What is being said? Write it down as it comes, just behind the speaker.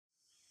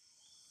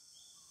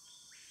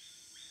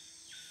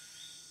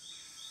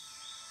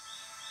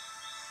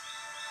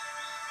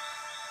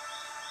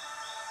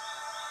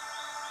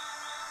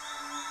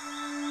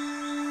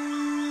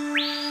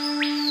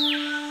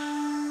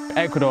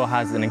Ecuador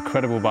has an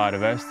incredible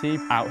biodiversity.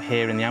 Out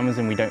here in the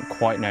Amazon, we don't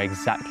quite know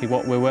exactly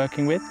what we're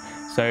working with.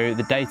 So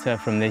the data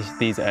from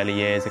these early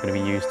years are going to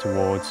be used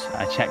towards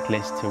a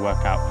checklist to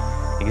work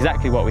out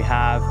exactly what we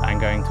have and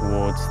going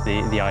towards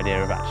the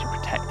idea of actually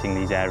protecting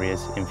these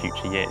areas in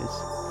future years.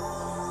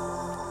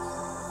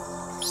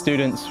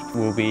 Students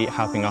will be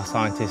helping our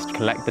scientists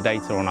collect the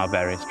data on our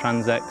various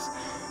transects.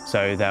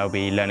 So they'll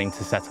be learning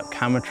to set up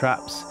camera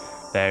traps.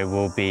 They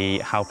will be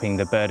helping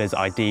the birders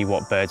ID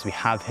what birds we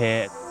have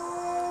here,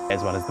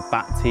 as well as the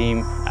bat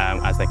team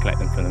as they collect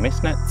them from the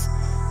mist nets.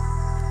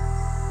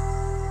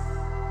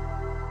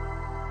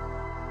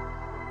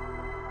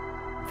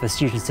 For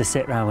students to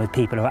sit around with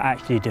people who are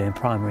actually doing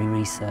primary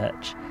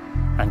research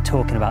and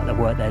talking about the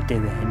work they're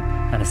doing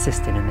and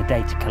assisting in the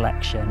data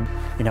collection,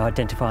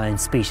 identifying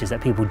species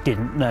that people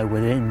didn't know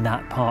were in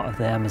that part of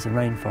the Amazon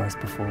rainforest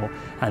before,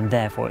 and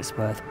therefore it's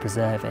worth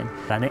preserving.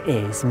 And it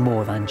is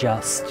more than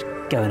just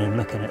going and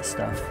looking at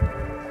stuff.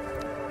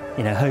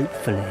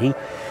 Hopefully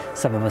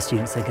some of my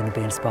students are going to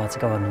be inspired to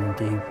go on and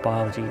do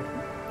biology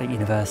at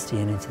university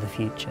and into the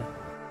future.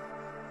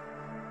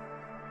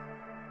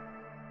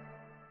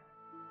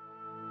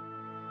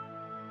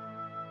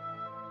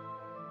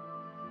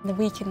 The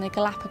week in the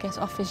Galapagos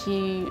offers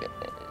you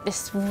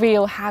this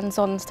real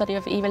hands-on study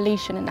of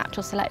evolution and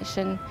natural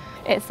selection.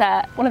 It's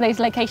one of those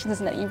locations,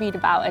 isn't it, you read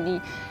about and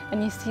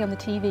you see on the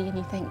TV and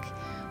you think,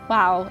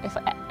 wow, if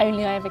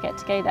only I ever get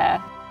to go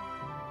there.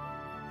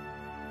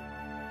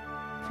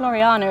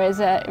 Floriana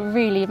is a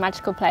really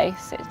magical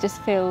place. It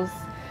just feels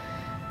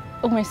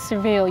almost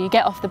surreal. You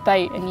get off the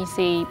boat and you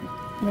see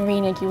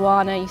marine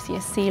iguana, you see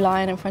a sea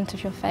lion in front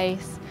of your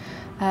face.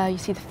 You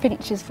see the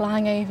finches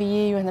flying over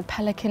you and the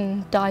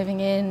pelican diving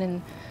in,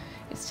 and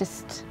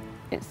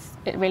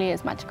it really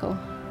is magical.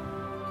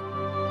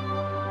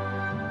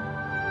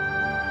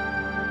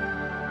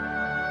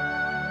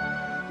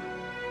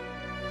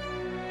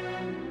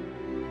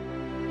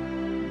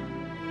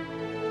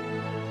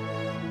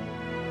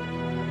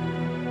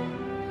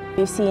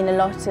 We've seen a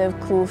lot of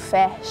cool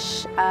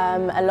fish,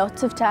 a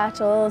lot of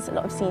turtles, a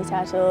lot of sea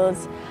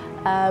turtles.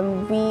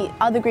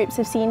 Other groups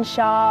have seen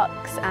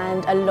sharks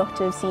and a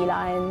lot of sea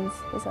lions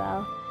as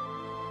well.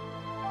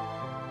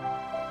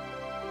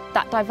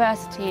 That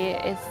diversity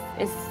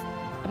is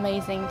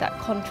amazing, that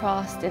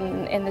contrast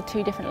in the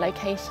two different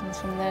locations,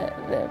 from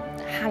the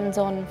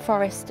hands-on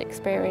forest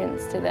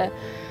experience to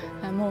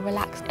the more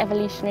relaxed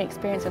evolutionary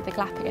experience of the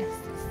Galapagos.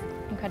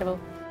 It's incredible.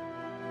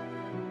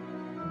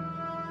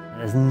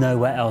 There's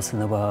nowhere else in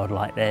the world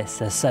like this.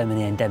 There's so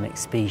many endemic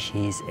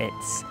species.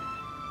 It's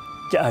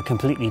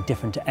completely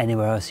different to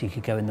anywhere else you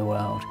could go in the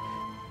world.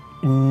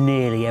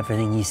 Nearly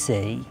everything you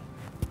see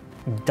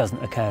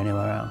doesn't occur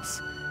anywhere else.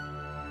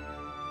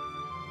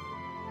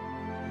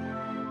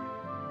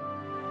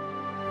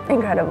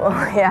 Incredible,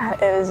 yeah,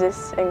 it was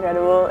just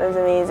incredible, it was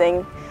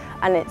amazing,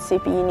 and it's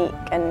super unique,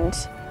 and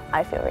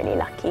I feel really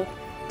lucky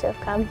to have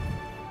come.